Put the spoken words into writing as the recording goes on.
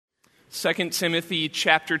2 Timothy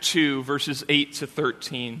chapter 2, verses 8 to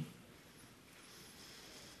 13.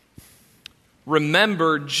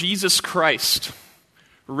 Remember Jesus Christ,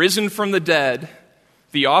 risen from the dead,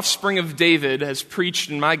 the offspring of David, as preached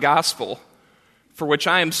in my gospel, for which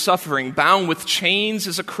I am suffering, bound with chains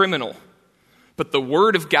as a criminal. But the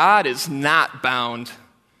word of God is not bound.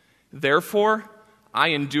 Therefore, I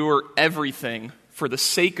endure everything for the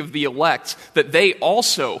sake of the elect, that they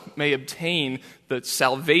also may obtain the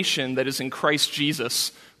salvation that is in Christ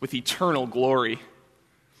Jesus with eternal glory.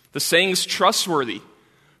 The saying is trustworthy,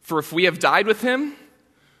 for if we have died with him,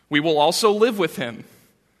 we will also live with him.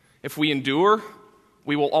 If we endure,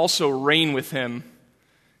 we will also reign with him.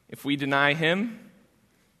 If we deny him,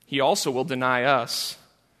 he also will deny us.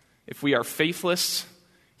 If we are faithless,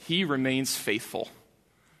 he remains faithful,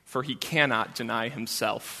 for he cannot deny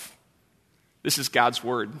himself. This is God's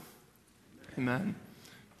word. Amen.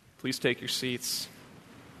 Please take your seats.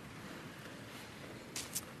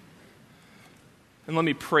 And let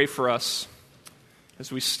me pray for us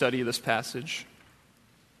as we study this passage.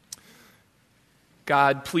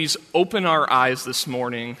 God, please open our eyes this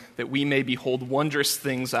morning that we may behold wondrous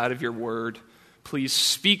things out of your word. Please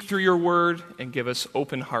speak through your word and give us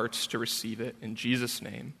open hearts to receive it. In Jesus'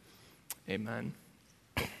 name, amen.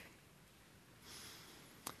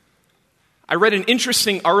 I read an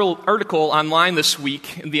interesting article online this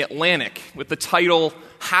week in The Atlantic with the title,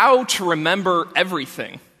 How to Remember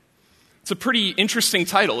Everything. It's a pretty interesting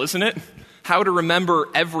title, isn't it? How to Remember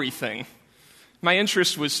Everything. My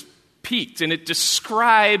interest was piqued, and it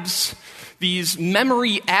describes these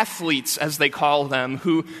memory athletes, as they call them,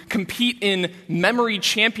 who compete in memory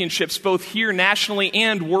championships both here nationally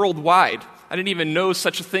and worldwide. I didn't even know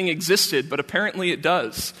such a thing existed, but apparently it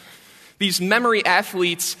does. These memory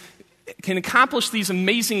athletes can accomplish these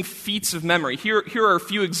amazing feats of memory. Here are a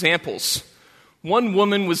few examples. One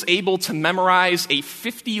woman was able to memorize a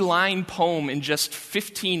 50-line poem in just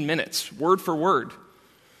 15 minutes, word for word.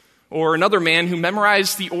 Or another man who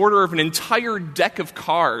memorized the order of an entire deck of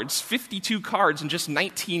cards, 52 cards, in just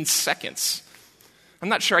 19 seconds. I'm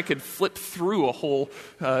not sure I could flip through a whole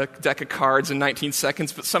deck of cards in 19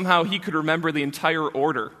 seconds, but somehow he could remember the entire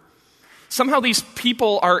order. Somehow these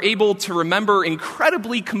people are able to remember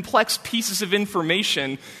incredibly complex pieces of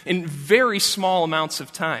information in very small amounts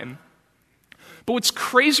of time. But what's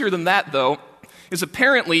crazier than that, though, is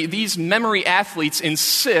apparently these memory athletes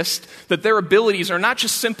insist that their abilities are not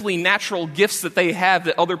just simply natural gifts that they have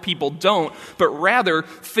that other people don't, but rather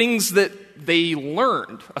things that they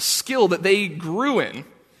learned, a skill that they grew in.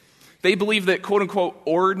 They believe that, quote-unquote,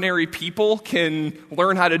 ordinary people can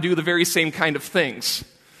learn how to do the very same kind of things.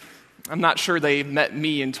 I'm not sure they met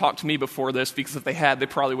me and talked to me before this, because if they had, they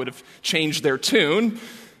probably would have changed their tune.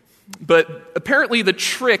 But apparently the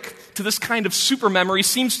trick to this kind of super memory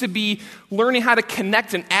seems to be learning how to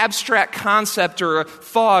connect an abstract concept or a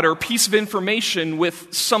thought or piece of information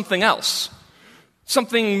with something else.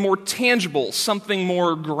 Something more tangible, something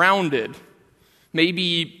more grounded.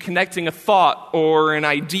 Maybe connecting a thought or an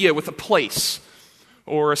idea with a place,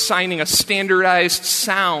 or assigning a standardized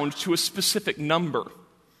sound to a specific number.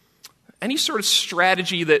 Any sort of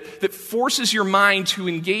strategy that forces your mind to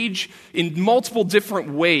engage in multiple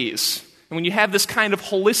different ways. And when you have this kind of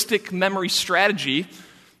holistic memory strategy,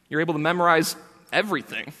 you're able to memorize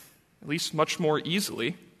everything, at least much more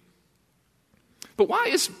easily. But why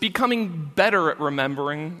is becoming better at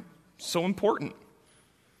remembering so important?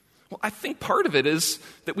 Well, I think part of it is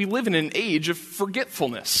that we live in an age of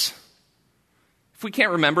forgetfulness. If we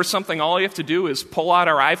can't remember something, all you have to do is pull out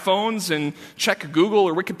our iPhones and check Google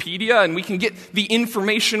or Wikipedia, and we can get the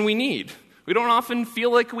information we need. We don't often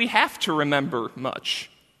feel like we have to remember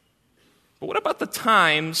much. But what about the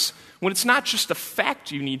times when it's not just a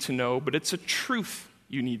fact you need to know, but it's a truth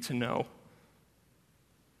you need to know?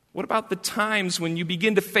 What about the times when you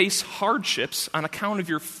begin to face hardships on account of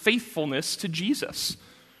your faithfulness to Jesus?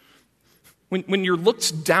 When you're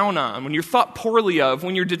looked down on, when you're thought poorly of,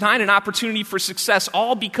 when you're denied an opportunity for success,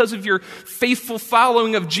 all because of your faithful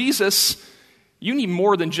following of Jesus, you need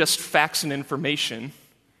more than just facts and information.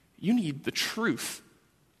 You need the truth.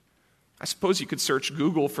 I suppose you could search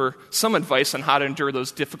Google for some advice on how to endure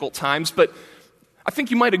those difficult times, but I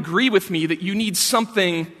think you might agree with me that you need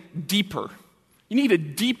something deeper. You need a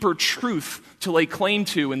deeper truth to lay claim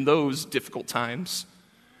to in those difficult times.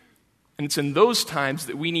 And it's in those times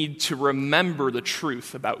that we need to remember the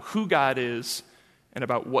truth about who God is and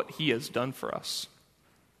about what he has done for us.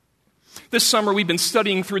 This summer, we've been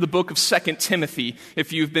studying through the book of 2 Timothy,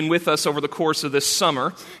 if you've been with us over the course of this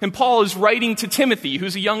summer. And Paul is writing to Timothy,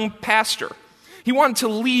 who's a young pastor. He wanted to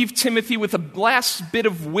leave Timothy with a last bit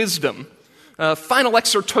of wisdom final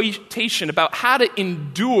exhortation about how to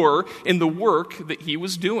endure in the work that he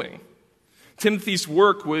was doing. Timothy's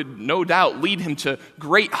work would no doubt lead him to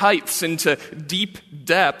great heights and to deep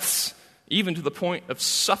depths, even to the point of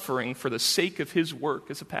suffering for the sake of his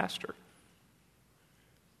work as a pastor.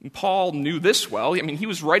 And Paul knew this well. I mean, he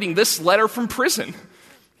was writing this letter from prison.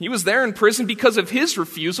 He was there in prison because of his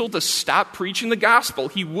refusal to stop preaching the gospel.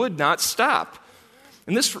 He would not stop.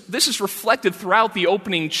 And this is reflected throughout the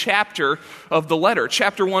opening chapter of the letter,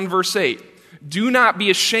 chapter 1, verse 8. Do not be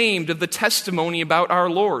ashamed of the testimony about our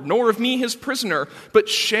Lord, nor of me, his prisoner, but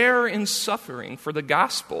share in suffering for the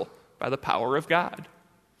gospel by the power of God.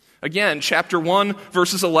 Again, chapter 1,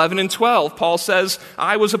 verses 11 and 12, Paul says,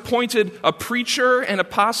 I was appointed a preacher, an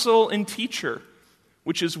apostle, and teacher,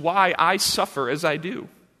 which is why I suffer as I do.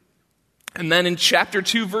 And then in chapter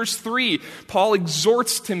 2, verse 3, Paul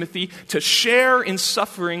exhorts Timothy to share in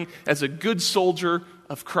suffering as a good soldier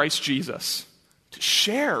of Christ Jesus. To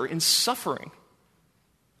share in suffering.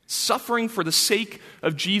 Suffering for the sake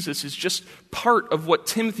of Jesus is just part of what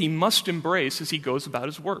Timothy must embrace as he goes about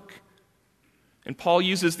his work. And Paul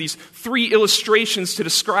uses these 3 illustrations to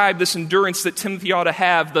describe this endurance that Timothy ought to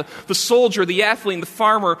have. The soldier, the athlete, and the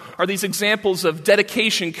farmer are these examples of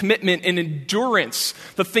dedication, commitment, and endurance,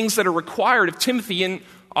 the things that are required of Timothy and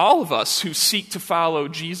all of us who seek to follow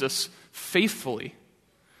Jesus faithfully.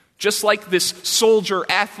 Just like this soldier,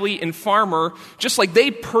 athlete, and farmer, just like they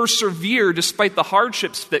persevere despite the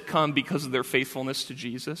hardships that come because of their faithfulness to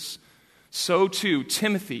Jesus, so too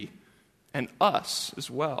Timothy and us as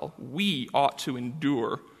well, we ought to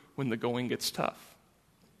endure when the going gets tough.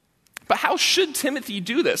 But how should Timothy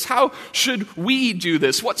do this? How should we do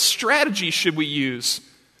this? What strategy should we use?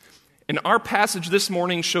 And our passage this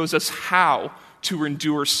morning shows us how to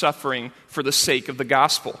endure suffering for the sake of the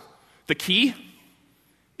gospel. The key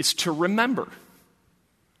is to remember.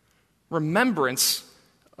 Remembrance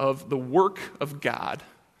of the work of God,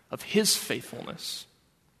 of his faithfulness.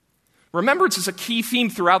 Remembrance is a key theme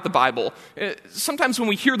throughout the Bible. Sometimes when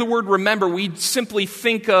we hear the word remember, we simply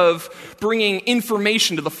think of bringing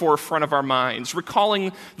information to the forefront of our minds,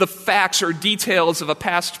 recalling the facts or details of a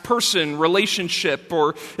past person, relationship,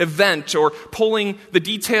 or event, or pulling the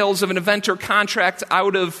details of an event or contract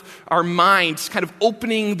out of our minds, kind of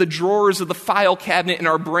opening the drawers of the file cabinet in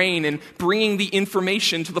our brain and bringing the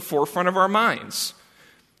information to the forefront of our minds.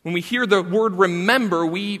 When we hear the word remember,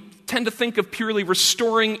 we tend to think of purely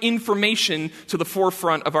restoring information to the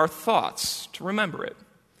forefront of our thoughts, to remember it.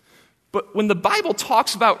 But when the Bible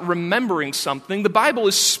talks about remembering something, the Bible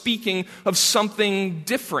is speaking of something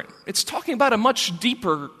different. It's talking about a much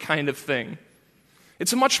deeper kind of thing.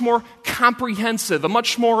 It's a much more comprehensive, a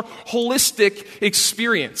much more holistic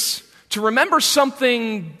experience. To remember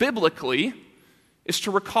something biblically is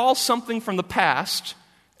to recall something from the past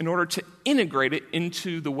in order to integrate it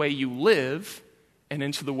into the way you live and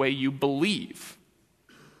into the way you believe.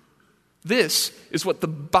 This is what the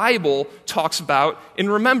Bible talks about in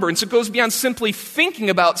remembrance. It goes beyond simply thinking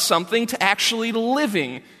about something to actually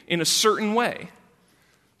living in a certain way.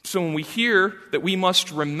 So when we hear that we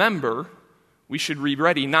must remember, we should be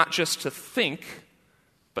ready not just to think,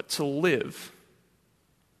 but to live.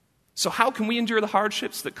 So how can we endure the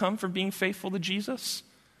hardships that come from being faithful to Jesus?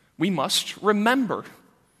 We must remember.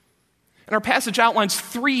 And our passage outlines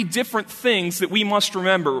 3 different things that we must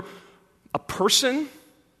remember: a person,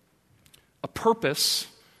 a purpose,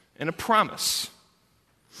 and a promise.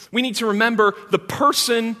 We need to remember the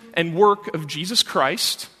person and work of Jesus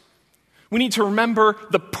Christ. We need to remember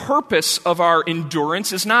the purpose of our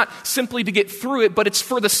endurance is not simply to get through it, but it's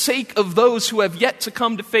for the sake of those who have yet to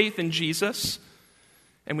come to faith in Jesus.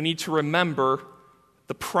 And we need to remember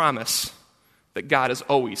the promise that God is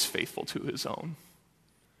always faithful to his own.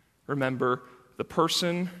 Remember the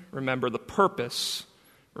person, remember the purpose,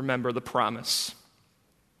 remember the promise.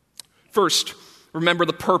 First, remember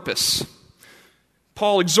the purpose.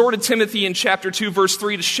 Paul exhorted Timothy in chapter 2, verse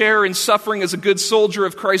 3 to share in suffering as a good soldier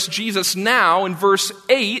of Christ Jesus. Now, in verse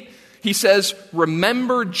 8, he says,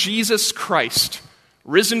 remember Jesus Christ,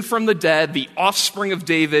 risen from the dead, the offspring of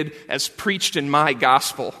David, as preached in my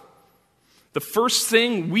gospel. The first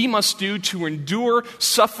thing we must do to endure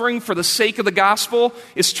suffering for the sake of the gospel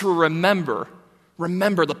is to remember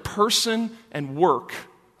the person and work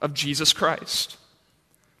of Jesus Christ.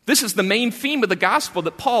 This is the main theme of the gospel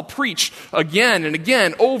that Paul preached again and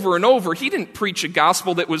again, over and over. He didn't preach a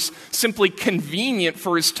gospel that was simply convenient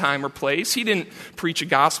for his time or place. He didn't preach a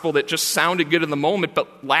gospel that just sounded good in the moment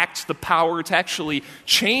but lacked the power to actually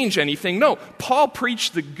change anything. No, Paul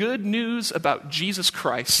preached the good news about Jesus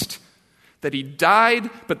Christ, that he died,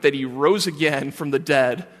 but that he rose again from the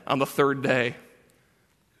dead on the 3rd day.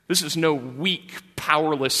 This is no weak,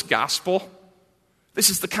 powerless gospel. This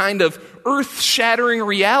is the kind of earth-shattering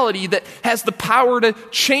reality that has the power to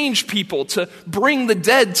change people, to bring the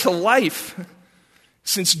dead to life.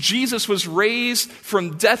 Since Jesus was raised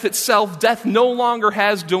from death itself, death no longer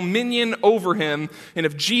has dominion over him. And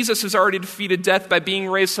if Jesus has already defeated death by being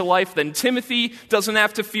raised to life, then Timothy doesn't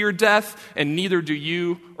have to fear death, and neither do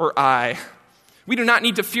you or I. We do not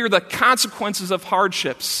need to fear the consequences of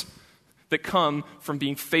hardships that come from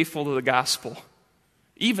being faithful to the gospel.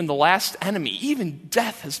 Even the last enemy, even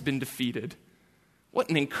death has been defeated. What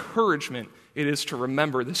an encouragement it is to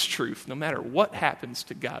remember this truth. No matter what happens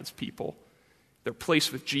to God's people, their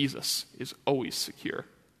place with Jesus is always secure.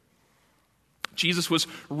 Jesus was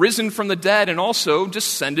risen from the dead and also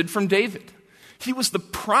descended from David. He was the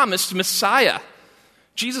promised Messiah.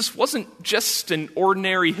 Jesus wasn't just an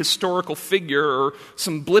ordinary historical figure or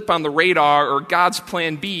some blip on the radar or God's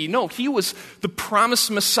plan B. No, he was the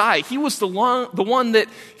promised Messiah. He was the one that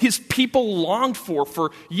his people longed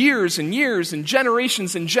for years and years and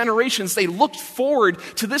generations. They looked forward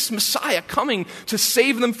to this Messiah coming to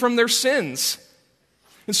save them from their sins.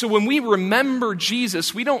 And so when we remember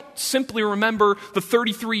Jesus, we don't simply remember the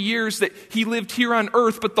 33 years that he lived here on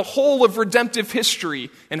earth, but the whole of redemptive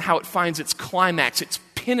history and how it finds its climax, its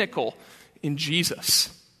pinnacle in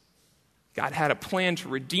Jesus. God had a plan to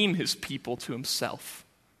redeem his people to himself.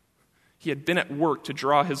 He had been at work to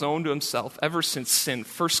draw his own to himself ever since sin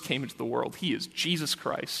first came into the world. He is Jesus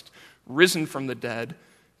Christ, risen from the dead,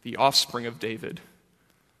 the offspring of David.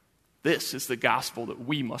 This is the gospel that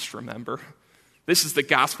we must remember. This is the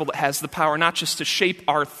gospel that has the power not just to shape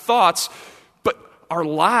our thoughts, but our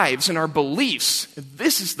lives and our beliefs.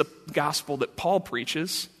 This is the gospel that Paul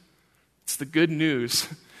preaches. It's the good news.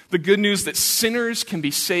 The good news that sinners can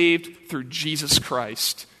be saved through Jesus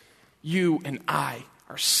Christ. You and I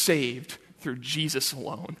are saved through Jesus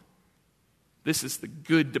alone. This is the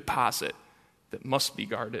good deposit that must be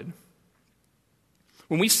guarded.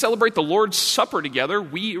 When we celebrate the Lord's Supper together,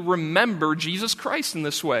 we remember Jesus Christ in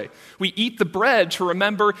this way. We eat the bread to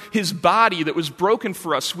remember his body that was broken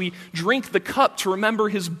for us. We drink the cup to remember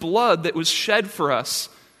his blood that was shed for us.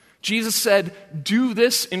 Jesus said, "Do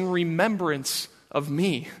this in remembrance of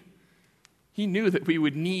me." He knew that we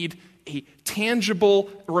would need a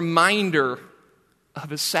tangible reminder of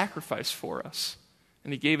his sacrifice for us.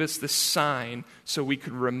 And he gave us this sign so we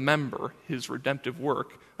could remember his redemptive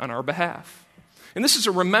work on our behalf. And this is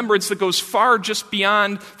a remembrance that goes far just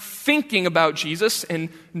beyond thinking about Jesus and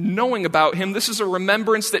knowing about him. This is a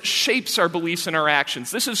remembrance that shapes our beliefs and our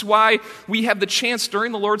actions. This is why we have the chance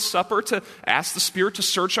during the Lord's Supper to ask the Spirit to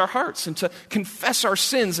search our hearts and to confess our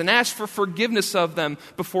sins and ask for forgiveness of them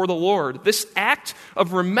before the Lord. This act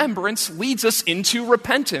of remembrance leads us into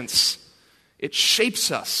repentance. It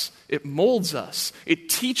shapes us. It molds us. It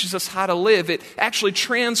teaches us how to live. It actually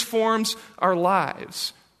transforms our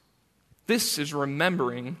lives. This is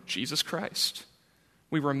remembering Jesus Christ.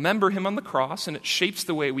 We remember him on the cross, and it shapes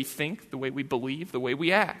the way we think, the way we believe, the way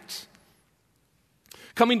we act.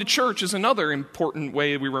 Coming to church is another important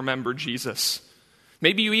way we remember Jesus.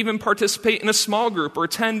 Maybe you even participate in a small group or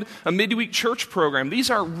attend a midweek church program. These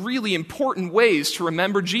are really important ways to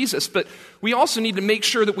remember Jesus, but we also need to make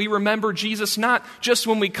sure that we remember Jesus not just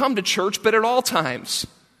when we come to church, but at all times,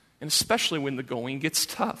 and especially when the going gets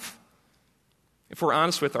tough. If we're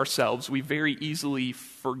honest with ourselves, we very easily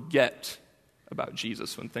forget about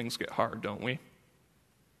Jesus when things get hard, don't we?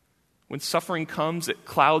 When suffering comes, it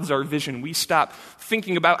clouds our vision. We stop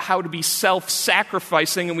thinking about how to be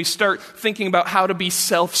self-sacrificing and we start thinking about how to be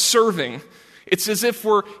self-serving. It's as if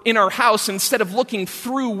we're in our house, instead of looking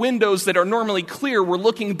through windows that are normally clear, we're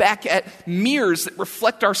looking back at mirrors that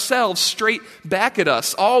reflect ourselves straight back at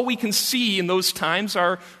us. All we can see in those times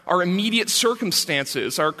are our immediate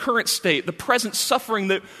circumstances, our current state, the present suffering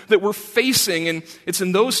that we're facing. And it's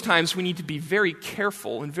in those times we need to be very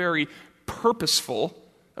careful and very purposeful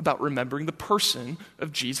about remembering the person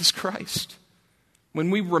of Jesus Christ.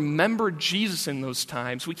 When we remember Jesus in those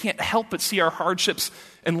times, we can't help but see our hardships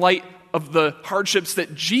in light of the hardships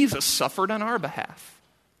that Jesus suffered on our behalf.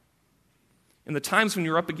 In the times when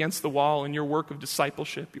you're up against the wall in your work of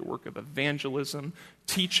discipleship, your work of evangelism,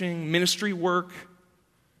 teaching, ministry work,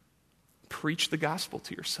 preach the gospel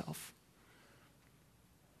to yourself.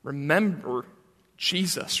 Remember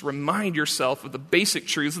Jesus. Remind yourself of the basic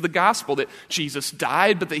truths of the gospel, that Jesus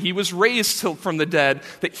died, but that he was raised from the dead,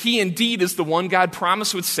 that he indeed is the one God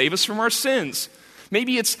promised would save us from our sins.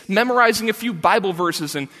 Maybe it's memorizing a few Bible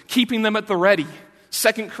verses and keeping them at the ready.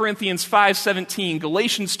 2 Corinthians 5:17,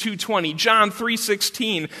 Galatians 2:20, John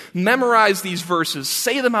 3:16. Memorize these verses.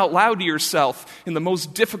 Say them out loud to yourself in the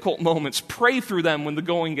most difficult moments. Pray through them when the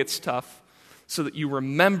going gets tough so that you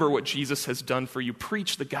remember what Jesus has done for you.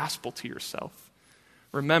 Preach the gospel to yourself.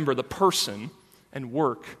 Remember the person and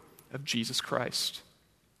work of Jesus Christ.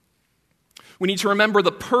 We need to remember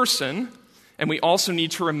the person, and we also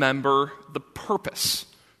need to remember the purpose.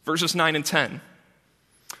 Verses 9 and 10.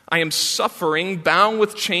 I am suffering, bound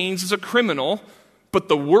with chains as a criminal, but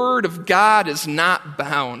the word of God is not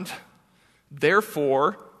bound.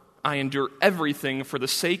 Therefore, I endure everything for the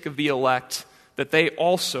sake of the elect, that they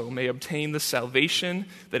also may obtain the salvation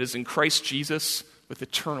that is in Christ Jesus with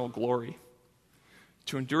eternal glory.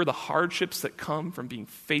 To endure the hardships that come from being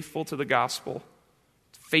faithful to the gospel,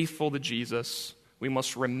 faithful to Jesus, we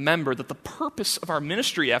must remember that the purpose of our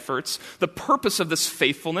ministry efforts, the purpose of this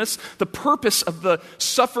faithfulness, the purpose of the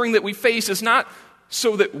suffering that we face is not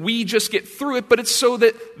so that we just get through it, but it's so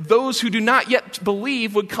that those who do not yet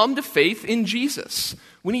believe would come to faith in Jesus.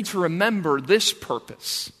 We need to remember this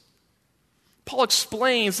purpose. Paul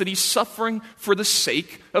explains that he's suffering for the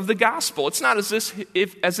sake of the gospel. It's not as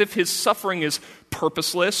if his suffering is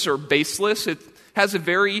purposeless or baseless. It has a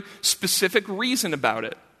very specific reason about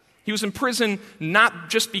it. He was in prison not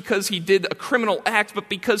just because he did a criminal act, but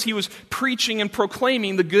because he was preaching and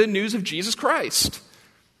proclaiming the good news of Jesus Christ.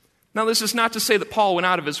 Now, this is not to say that Paul went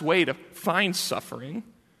out of his way to find suffering,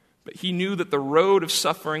 but he knew that the road of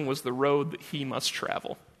suffering was the road that he must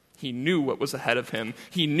travel. He knew what was ahead of him.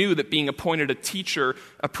 He knew that being appointed a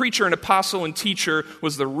preacher, an apostle, and teacher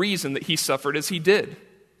was the reason that he suffered as he did.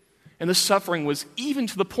 And the suffering was even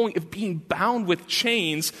to the point of being bound with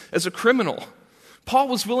chains as a criminal. Paul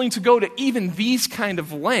was willing to go to even these kind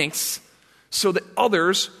of lengths so that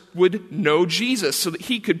others would know Jesus, so that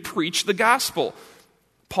he could preach the gospel.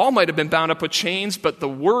 Paul might have been bound up with chains, but the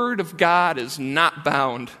word of God is not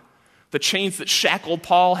bound. The chains that shackled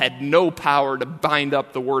Paul had no power to bind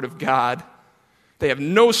up the word of God. They have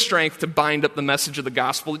no strength to bind up the message of the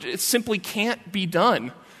gospel. It simply can't be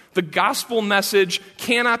done. The gospel message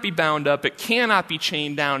cannot be bound up. It cannot be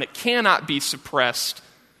chained down. It cannot be suppressed.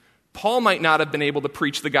 Paul might not have been able to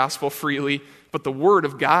preach the gospel freely, but the word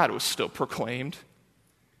of God was still proclaimed.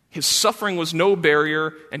 His suffering was no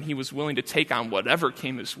barrier, and he was willing to take on whatever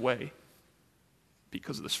came his way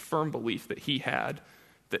because of this firm belief that he had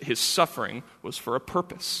that his suffering was for a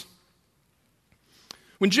purpose.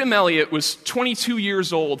 When Jim Elliot was 22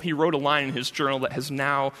 years old, he wrote a line in his journal that has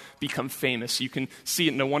now become famous. You can see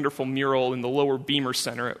it in a wonderful mural in the Lower Beamer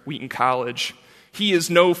Center at Wheaton College. He is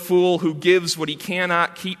no fool who gives what he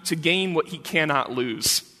cannot keep to gain what he cannot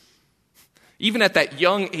lose. Even at that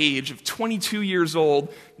young age of 22 years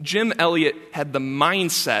old, Jim Elliot had the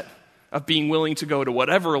mindset of being willing to go to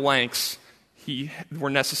whatever lengths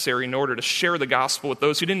were necessary in order to share the gospel with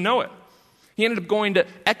those who didn't know it. He ended up going to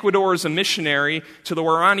Ecuador as a missionary to the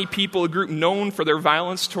Waorani people, a group known for their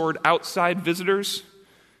violence toward outside visitors.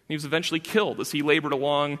 He was eventually killed as he labored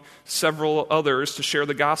along several others to share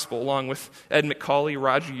the gospel, along with Ed McCauley,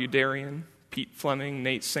 Roger Youderian, Pete Fleming,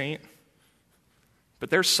 Nate Saint.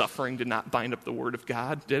 But their suffering did not bind up the word of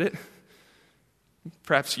God, did it?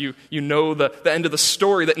 Perhaps you know the end of the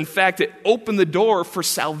story, that in fact it opened the door for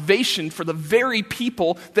salvation for the very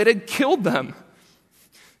people that had killed them.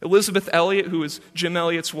 Elizabeth Elliot, who was Jim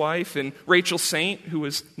Elliot's wife, and Rachel Saint, who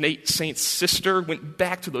was Nate Saint's sister, went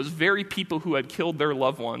back to those very people who had killed their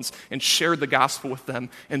loved ones and shared the gospel with them,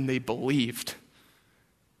 and they believed.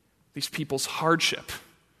 These people's hardship,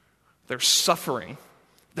 their suffering,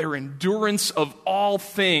 their endurance of all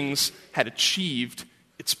things had achieved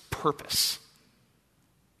its purpose.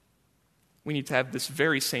 We need to have this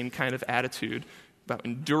very same kind of attitude about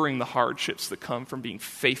enduring the hardships that come from being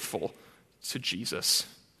faithful to Jesus.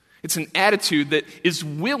 It's an attitude that is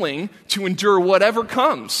willing to endure whatever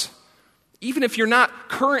comes. Even if you're not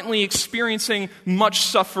currently experiencing much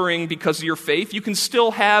suffering because of your faith, you can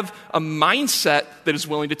still have a mindset that is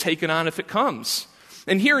willing to take it on if it comes.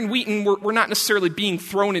 And here in Wheaton, we're not necessarily being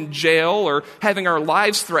thrown in jail or having our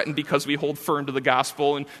lives threatened because we hold firm to the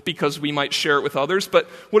gospel and because we might share it with others. But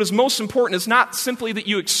what is most important is not simply that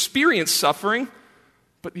you experience suffering,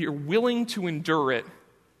 but that you're willing to endure it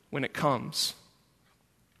when it comes.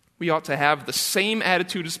 We ought to have the same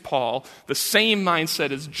attitude as Paul, the same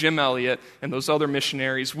mindset as Jim Elliot and those other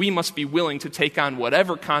missionaries. We must be willing to take on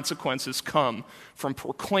whatever consequences come from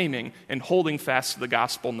proclaiming and holding fast to the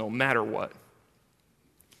gospel no matter what.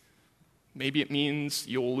 Maybe it means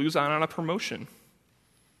you'll lose out on a promotion.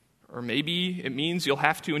 Or maybe it means you'll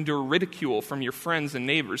have to endure ridicule from your friends and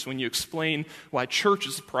neighbors when you explain why church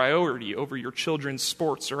is a priority over your children's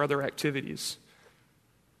sports or other activities.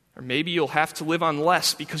 Or maybe you'll have to live on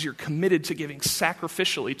less because you're committed to giving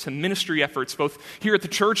sacrificially to ministry efforts both here at the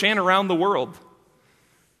church and around the world.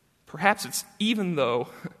 Perhaps it's even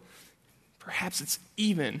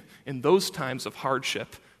in those times of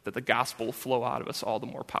hardship that the gospel will flow out of us all the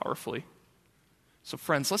more powerfully. So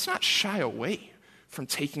friends, let's not shy away from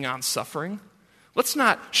taking on suffering. Let's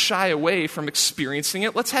not shy away from experiencing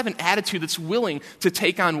it. Let's have an attitude that's willing to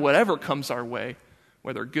take on whatever comes our way,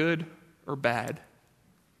 whether good or bad.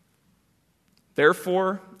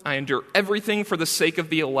 Therefore, I endure everything for the sake of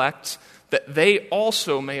the elect, that they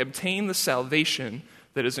also may obtain the salvation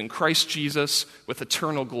that is in Christ Jesus with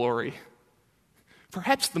eternal glory.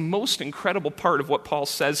 Perhaps the most incredible part of what Paul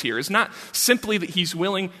says here is not simply that he's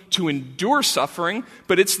willing to endure suffering,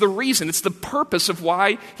 but it's the purpose of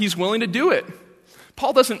why he's willing to do it.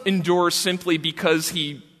 Paul doesn't endure simply because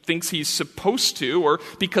he thinks he's supposed to or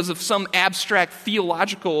because of some abstract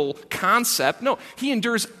theological concept. No, he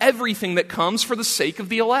endures everything that comes for the sake of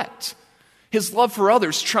the elect. His love for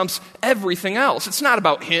others trumps everything else. It's not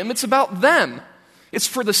about him, it's about them. It's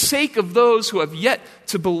for the sake of those who have yet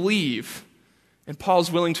to believe. And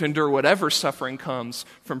Paul's willing to endure whatever suffering comes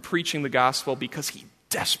from preaching the gospel because he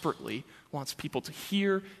desperately wants people to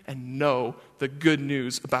hear and know the good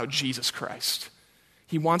news about Jesus Christ.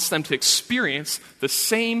 He wants them to experience the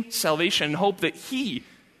same salvation and hope that he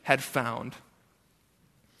had found.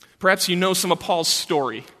 Perhaps you know some of Paul's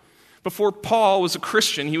story. Before Paul was a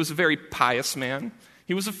Christian, he was a very pious man.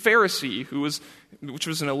 He was a Pharisee, which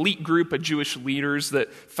was an elite group of Jewish leaders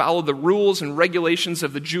that followed the rules and regulations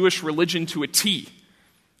of the Jewish religion to a T.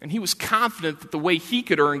 And he was confident that the way he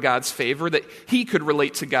could earn God's favor, that he could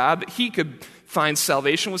relate to God, that he could find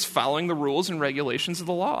salvation was following the rules and regulations of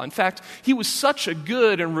the law. In fact, he was such a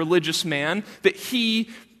good and religious man that he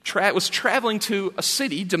was traveling to a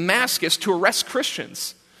city, Damascus, to arrest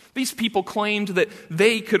Christians. These people claimed that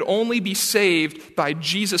they could only be saved by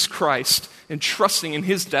Jesus Christ and trusting in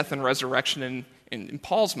his death and resurrection. And in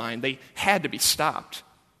Paul's mind, they had to be stopped.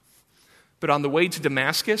 But on the way to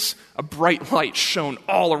Damascus, a bright light shone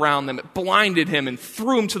all around them. It blinded him and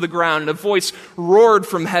threw him to the ground, and a voice roared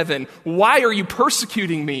from heaven, "Why are you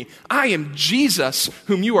persecuting me? I am Jesus,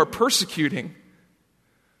 whom you are persecuting."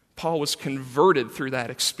 Paul was converted through that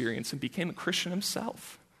experience and became a Christian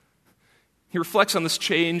himself. He reflects on this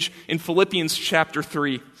change in Philippians chapter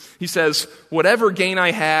 3. He says, "Whatever gain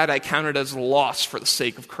I had, I counted as loss for the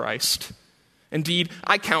sake of Christ. Indeed,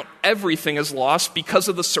 I count everything as loss because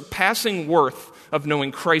of the surpassing worth of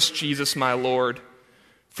knowing Christ Jesus my Lord.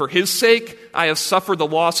 For his sake, I have suffered the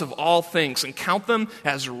loss of all things and count them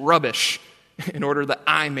as rubbish in order that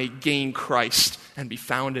I may gain Christ and be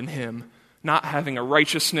found in him, not having a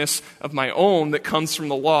righteousness of my own that comes from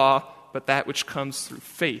the law, but that which comes through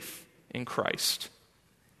faith in Christ."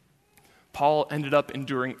 Paul ended up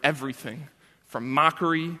enduring everything from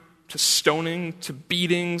mockery to stoning, to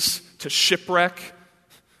beatings, to shipwreck,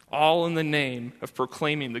 all in the name of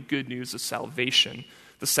proclaiming the good news of salvation,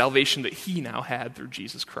 the salvation that he now had through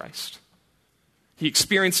Jesus Christ. He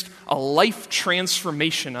experienced a life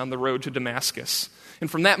transformation on the road to Damascus. And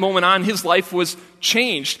from that moment on, his life was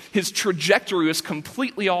changed. His trajectory was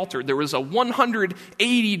completely altered. There was a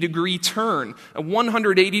 180-degree turn, a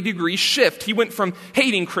 180-degree shift. He went from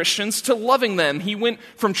hating Christians to loving them. He went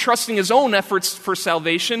from trusting his own efforts for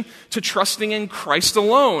salvation to trusting in Christ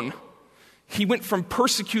alone. He went from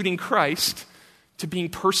persecuting Christ to being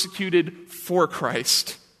persecuted for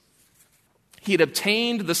Christ. He had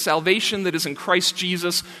obtained the salvation that is in Christ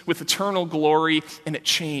Jesus with eternal glory, and it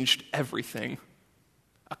changed everything.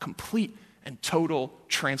 A complete and total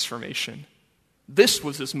transformation. This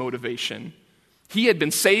was his motivation. He had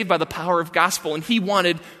been saved by the power of gospel, and he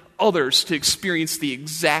wanted others to experience the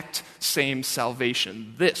exact same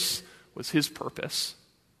salvation. This was his purpose.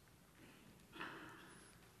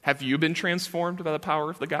 Have you been transformed by the power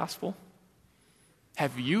of the gospel?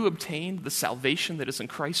 Have you obtained the salvation that is in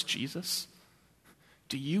Christ Jesus?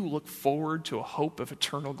 Do you look forward to a hope of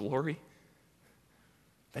eternal glory?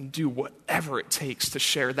 Then do whatever it takes to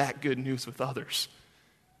share that good news with others.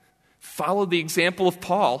 Follow the example of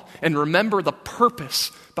Paul and remember the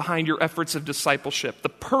purpose behind your efforts of discipleship, the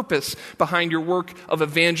purpose behind your work of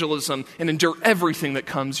evangelism, and endure everything that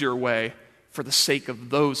comes your way for the sake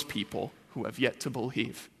of those people who have yet to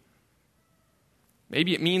believe.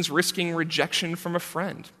 Maybe it means risking rejection from a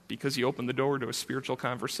friend because you opened the door to a spiritual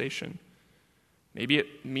conversation. Maybe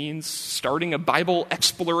it means starting a Bible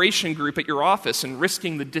exploration group at your office and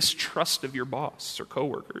risking the distrust of your boss or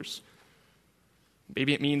coworkers.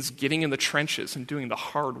 Maybe it means getting in the trenches and doing the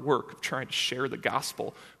hard work of trying to share the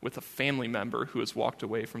gospel with a family member who has walked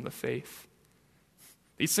away from the faith.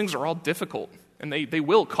 These things are all difficult, and they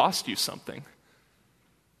will cost you something.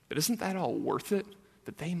 But isn't that all worth it?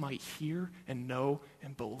 That they might hear and know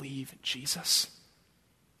and believe in Jesus?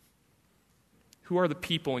 Who are the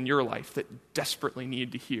people in your life that desperately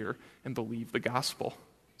need to hear and believe the gospel?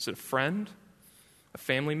 Is it a friend, a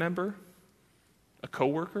family member, a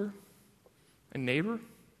coworker, a neighbor?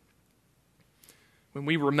 When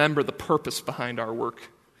we remember the purpose behind our work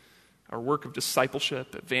of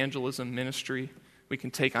discipleship, evangelism, ministry, we can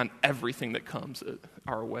take on everything that comes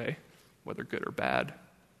our way, whether good or bad.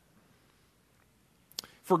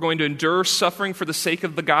 If we're going to endure suffering for the sake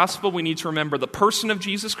of the gospel, we need to remember the person of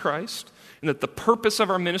Jesus Christ, and that the purpose of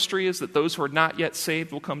our ministry is that those who are not yet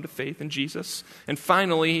saved will come to faith in Jesus. And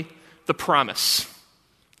finally, the promise,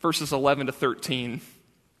 verses 11 to 13.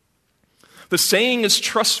 The saying is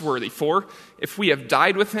trustworthy, for if we have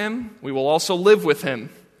died with him, we will also live with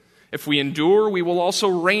him. If we endure, we will also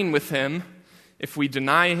reign with him. If we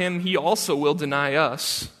deny him, he also will deny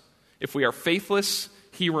us. If we are faithless,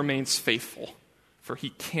 he remains faithful, for he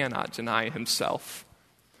cannot deny himself.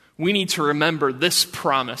 We need to remember this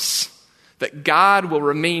promise, that God will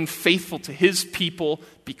remain faithful to his people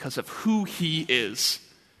because of who he is.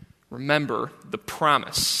 Remember the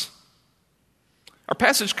promise. Our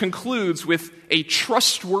passage concludes with a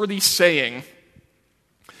trustworthy saying.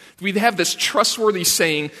 We have this trustworthy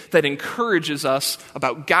saying that encourages us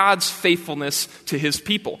about God's faithfulness to his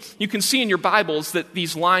people. You can see in your Bibles that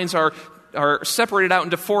these lines are separated out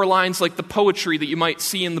into 4 lines like the poetry that you might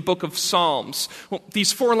see in the book of Psalms. Well,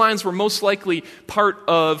 these 4 lines were most likely part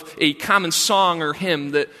of a common song or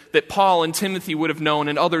hymn that Paul and Timothy would have known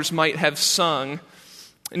and others might have sung.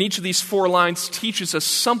 And each of these 4 lines teaches us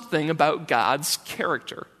something about God's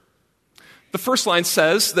character. The first line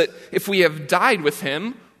says that if we have died with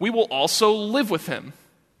him, we will also live with him.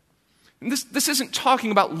 And this isn't talking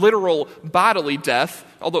about literal bodily death,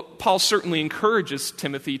 although Paul certainly encourages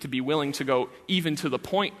Timothy to be willing to go even to the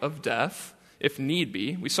point of death, if need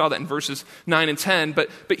be. We saw that in verses 9 and 10, but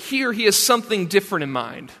here he has something different in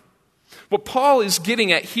mind. What Paul is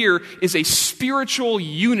getting at here is a spiritual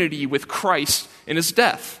unity with Christ in his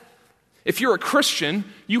death. If you're a Christian,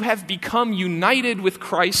 you have become united with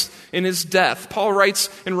Christ in his death. Paul writes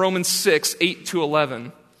in Romans 6, 8 to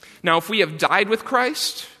 11, "Now if we have died with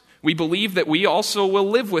Christ, we believe that we also will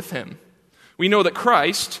live with him. We know that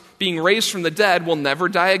Christ, being raised from the dead, will never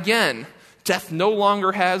die again. Death no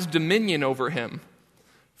longer has dominion over him.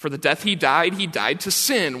 For the death he died to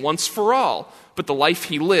sin once for all. But the life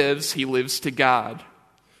he lives to God.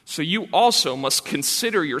 So you also must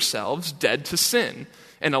consider yourselves dead to sin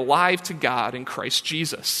and alive to God in Christ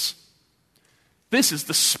Jesus." This is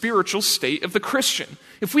the spiritual state of the Christian.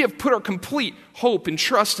 If we have put our complete hope and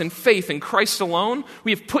trust and faith in Christ alone,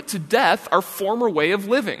 we have put to death our former way of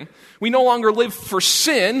living. We no longer live for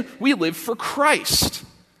sin, we live for Christ.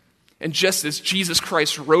 And just as Jesus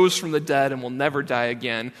Christ rose from the dead and will never die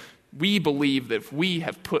again, we believe that if we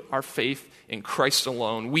have put our faith in Christ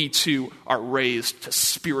alone, we too are raised to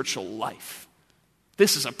spiritual life.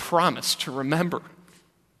 This is a promise to remember.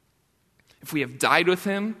 If we have died with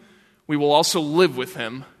him, we will also live with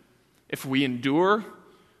him. If we endure,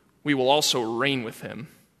 we will also reign with him.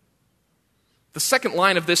 The second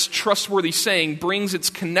line of this trustworthy saying brings its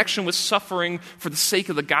connection with suffering for the sake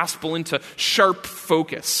of the gospel into sharp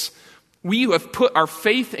focus. We who have put our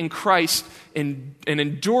faith in Christ and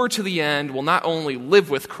endure to the end will not only live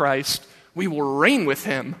with Christ, we will reign with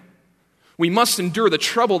him. We must endure the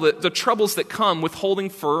troubles that come with holding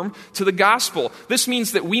firm to the gospel. This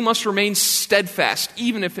means that we must remain steadfast,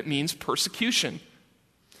 even if it means persecution.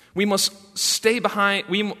 We must stay behind.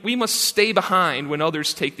 We must stay behind when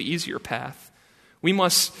others take the easier path. We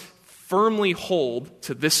must firmly hold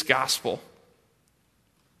to this gospel.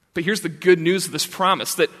 But here's the good news of this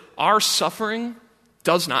promise, that our suffering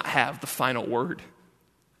does not have the final word.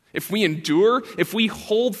 If we endure, if we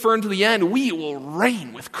hold firm to the end, we will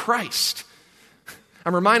reign with Christ.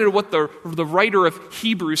 I'm reminded of what the writer of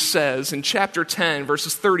Hebrews says in chapter 10,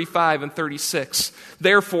 verses 35 and 36.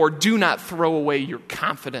 "Therefore, do not throw away your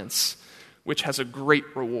confidence, which has a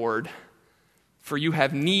great reward. For you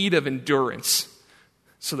have need of endurance,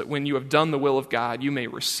 so that when you have done the will of God, you may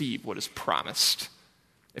receive what is promised.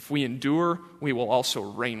 If we endure, we will also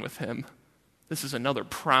reign with him." This is another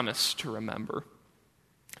promise to remember.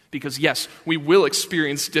 Because yes, we will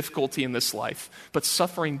experience difficulty in this life, but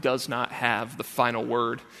suffering does not have the final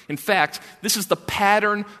word. In fact, this is the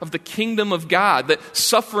pattern of the kingdom of God, that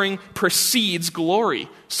suffering precedes glory.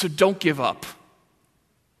 So don't give up.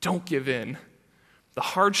 Don't give in. The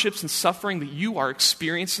hardships and suffering that you are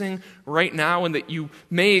experiencing right now and that you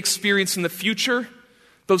may experience in the future,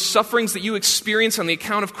 Those sufferings that you experience on the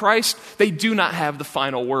account of Christ, they do not have the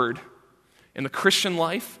final word. In the Christian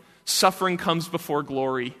life, suffering comes before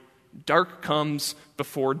glory. Dark comes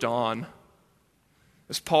before dawn.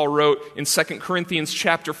 As Paul wrote in 2 Corinthians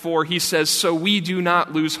chapter 4, he says, "So we do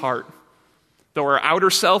not lose heart. Though our outer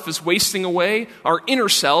self is wasting away, our inner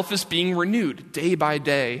self is being renewed day by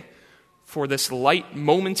day. For this light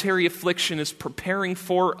momentary affliction is preparing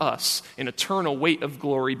for us an eternal weight of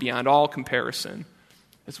glory beyond all comparison,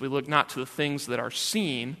 as we look not to the things that are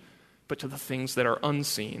seen, but to the things that are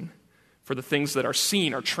unseen. For the things that are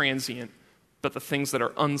seen are transient, but the things that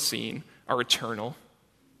are unseen are eternal."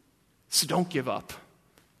 So don't give up.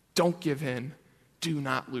 Don't give in. Do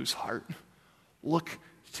not lose heart. Look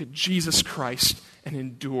to Jesus Christ and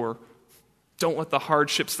endure. Don't let the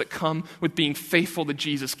hardships that come with being faithful to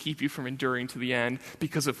Jesus keep you from enduring to the end,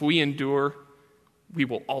 because if we endure, we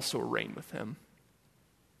will also reign with him.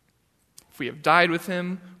 If we have died with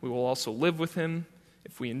him, we will also live with him.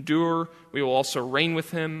 If we endure, we will also reign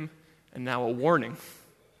with him. And now a warning.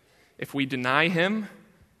 If we deny him,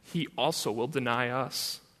 he also will deny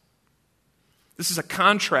us. This is a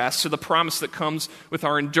contrast to the promise that comes with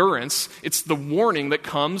our endurance. It's the warning that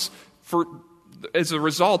comes as a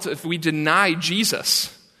result if we deny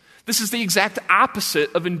Jesus. This is the exact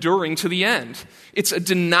opposite of enduring to the end. It's a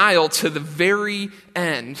denial to the very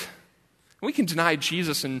end. We can deny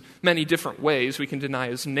Jesus in many different ways. We can deny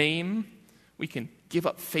his name. We can give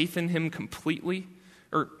up faith in him completely.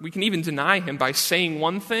 Or we can even deny him by saying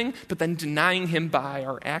one thing, but then denying him by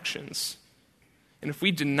our actions. And if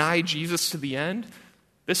we deny Jesus to the end,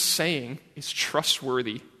 this saying is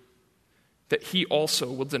trustworthy, that he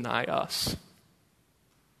also will deny us.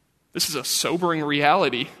 This is a sobering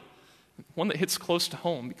reality, one that hits close to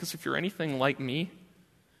home, because if you're anything like me,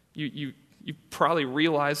 you probably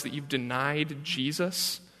realize that you've denied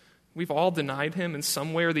Jesus. We've all denied him in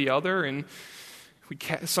some way or the other, and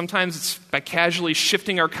sometimes it's by casually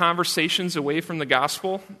shifting our conversations away from the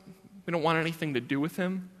gospel. We don't want anything to do with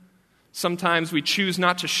him. Sometimes we choose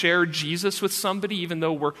not to share Jesus with somebody even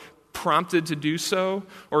though we're prompted to do so.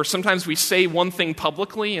 Or sometimes we say one thing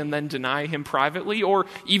publicly and then deny him privately. Or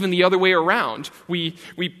even the other way around. We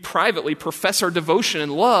privately profess our devotion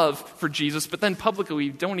and love for Jesus, but then publicly we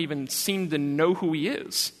don't even seem to know who he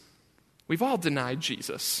is. We've all denied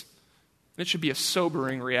Jesus. It should be a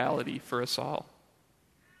sobering reality for us all.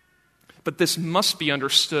 But this must be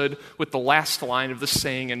understood with the last line of the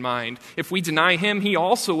saying in mind. If we deny him, he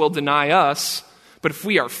also will deny us. But if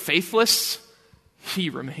we are faithless,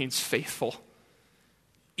 he remains faithful.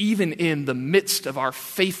 Even in the midst of our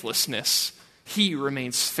faithlessness, he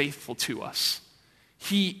remains faithful to us.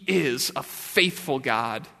 He is a faithful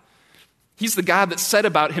God. He's the God that said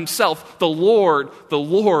about himself, the Lord,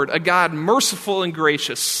 a God merciful and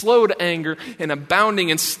gracious, slow to anger, and abounding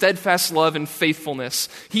in steadfast love and faithfulness.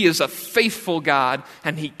 He is a faithful God,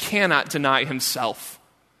 and he cannot deny himself.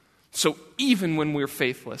 So even when we're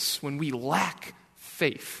faithless, when we lack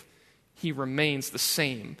faith, he remains the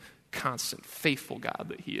same constant, faithful God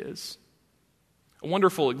that he is. A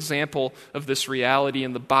wonderful example of this reality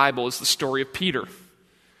in the Bible is the story of Peter.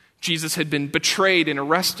 Jesus had been betrayed and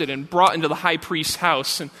arrested and brought into the high priest's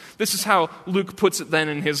house. And this is how Luke puts it then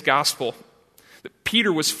in his gospel. That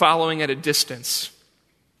Peter was following at a distance.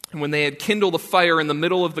 And when they had kindled a fire in the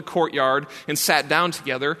middle of the courtyard and sat down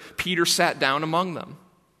together, Peter sat down among them.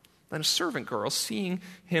 Then a servant girl, seeing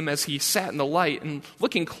him as he sat in the light and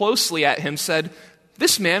looking closely at him, said,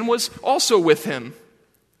 "This man was also with him."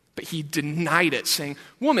 But he denied it, saying,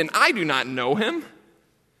 "Woman, I do not know him."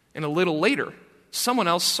 And a little later, someone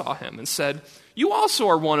else saw him and said, "You also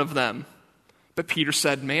are one of them." But Peter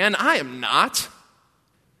said, "Man, I am not."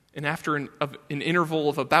 And after an interval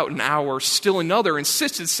of about an hour, still another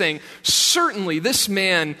insisted, saying, "Certainly this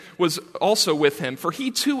man was also with him, for he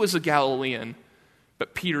too was a Galilean."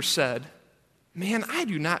 But Peter said, "Man, I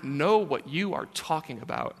do not know what you are talking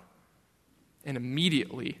about." And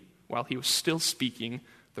immediately, while he was still speaking,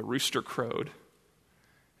 the rooster crowed.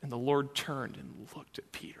 And the Lord turned and looked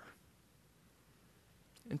at Peter.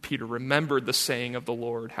 And Peter remembered the saying of the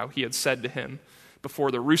Lord, how he had said to him, "Before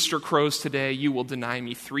the rooster crows today, you will deny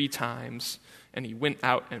me 3 times." And he went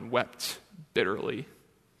out and wept bitterly.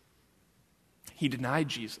 He denied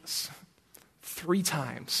Jesus 3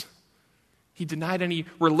 times. He denied any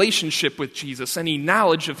relationship with Jesus, any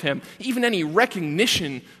knowledge of him, even any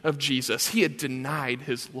recognition of Jesus. He had denied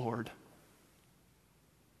his Lord.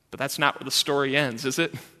 But that's not where the story ends, is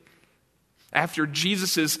it? After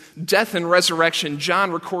Jesus' death and resurrection,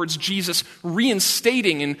 John records Jesus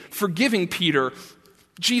reinstating and forgiving Peter.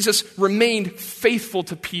 Jesus remained faithful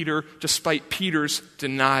to Peter despite Peter's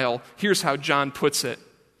denial. Here's how John puts it.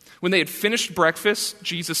 When they had finished breakfast,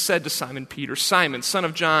 Jesus said to Simon Peter, "Simon, son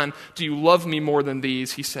of John, do you love me more than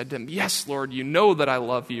these?" He said to him, "Yes, Lord, you know that I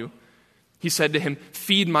love you." He said to him,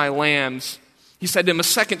 "Feed my lambs." He said to him a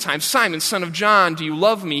second time, "Simon, son of John, do you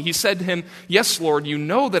love me?" He said to him, "Yes, Lord, you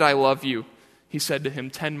know that I love you." He said to him,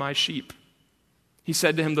 "Tend my sheep." He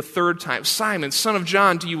said to him the third time, "Simon, son of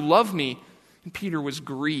John, do you love me?" And Peter was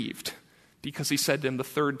grieved because he said to him the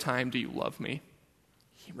third time, "Do you love me?"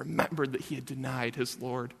 He remembered that he had denied his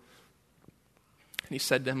Lord. And he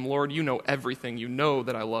said to him, "Lord, you know everything. You know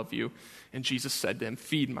that I love you." And Jesus said to him,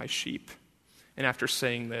 "Feed my sheep." And after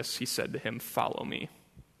saying this, he said to him, "Follow me."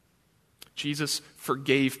 Jesus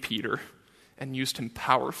forgave Peter and used him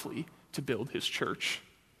powerfully to build his church.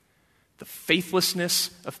 The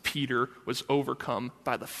faithlessness of Peter was overcome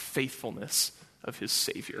by the faithfulness of his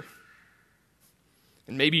Savior.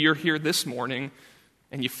 And maybe you're here this morning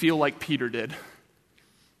and you feel like Peter did.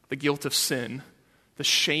 The guilt of sin, the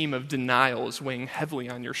shame of denial is weighing heavily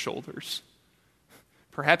on your shoulders.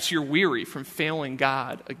 Perhaps you're weary from failing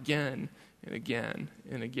God again and again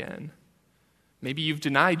and again. Maybe you've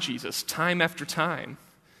denied Jesus time after time.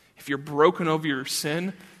 If you're broken over your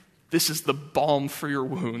sin, this is the balm for your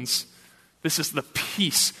wounds. This is the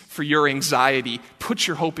peace for your anxiety. Put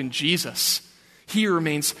your hope in Jesus. He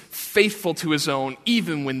remains faithful to his own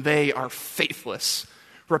even when they are faithless.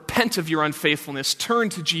 Repent of your unfaithfulness, turn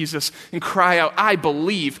to Jesus, and cry out, "I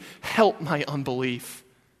believe, help my unbelief."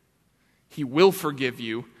 He will forgive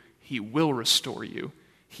you. He will restore you.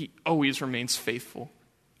 He always remains faithful,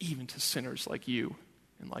 even to sinners like you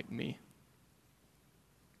and like me.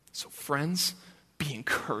 So friends, be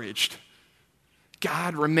encouraged.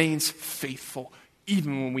 God remains faithful,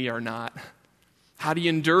 even when we are not. How do you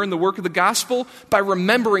endure in the work of the gospel? By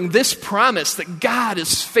remembering this promise that God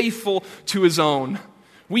is faithful to his own.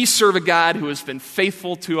 We serve a God who has been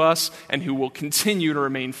faithful to us and who will continue to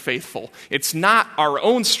remain faithful. It's not our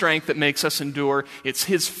own strength that makes us endure. It's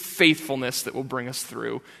his faithfulness that will bring us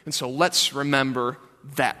through. And so let's remember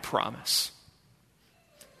that promise.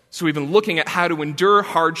 So we've been looking at how to endure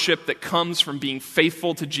hardship that comes from being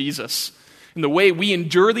faithful to Jesus. And the way we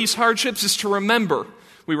endure these hardships is to remember.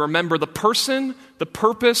 We remember the person, the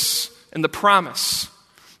purpose, and the promise.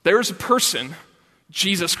 There is a person,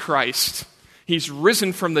 Jesus Christ. He's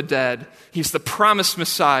risen from the dead. He's the promised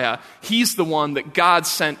Messiah. He's the one that God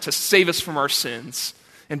sent to save us from our sins.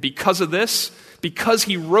 And because of this, because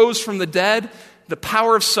he rose from the dead, the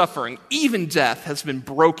power of suffering, even death, has been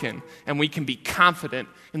broken, and we can be confident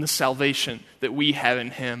in the salvation that we have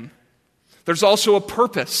in him. There's also a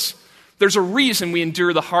purpose. There's a reason we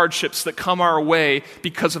endure the hardships that come our way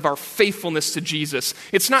because of our faithfulness to Jesus.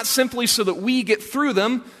 It's not simply so that we get through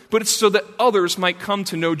them, but it's so that others might come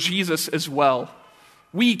to know Jesus as well.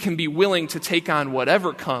 We can be willing to take on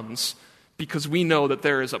whatever comes because we know that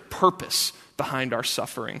there is a purpose behind our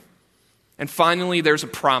suffering. And finally, there's a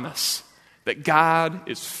promise that God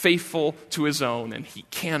is faithful to his own and he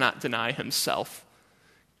cannot deny himself.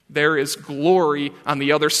 There is glory on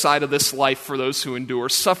the other side of this life for those who endure.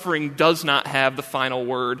 Suffering does not have the final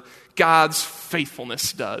word. God's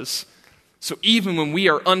faithfulness does. So even when we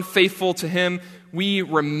are unfaithful to him, we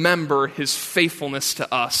remember his faithfulness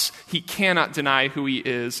to us. He cannot deny who he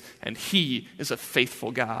is, and he is a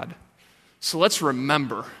faithful God. So let's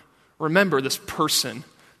remember this person,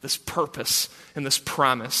 this purpose, and this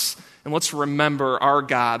promise. And let's remember our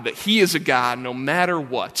God, that he is a God, no matter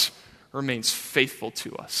what, remains faithful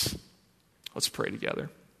to us. Let's pray together.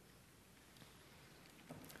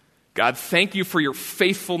 God, thank you for your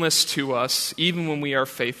faithfulness to us, even when we are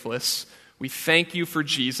faithless. We thank you for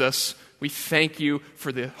Jesus. We thank you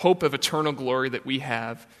for the hope of eternal glory that we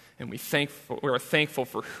have, and we are thankful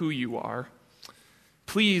for who you are.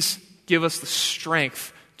 Please give us the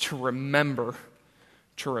strength to remember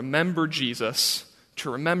Jesus,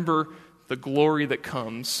 to remember the glory that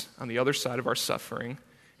comes on the other side of our suffering,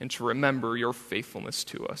 and to remember your faithfulness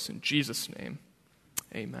to us. In Jesus' name,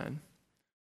 amen.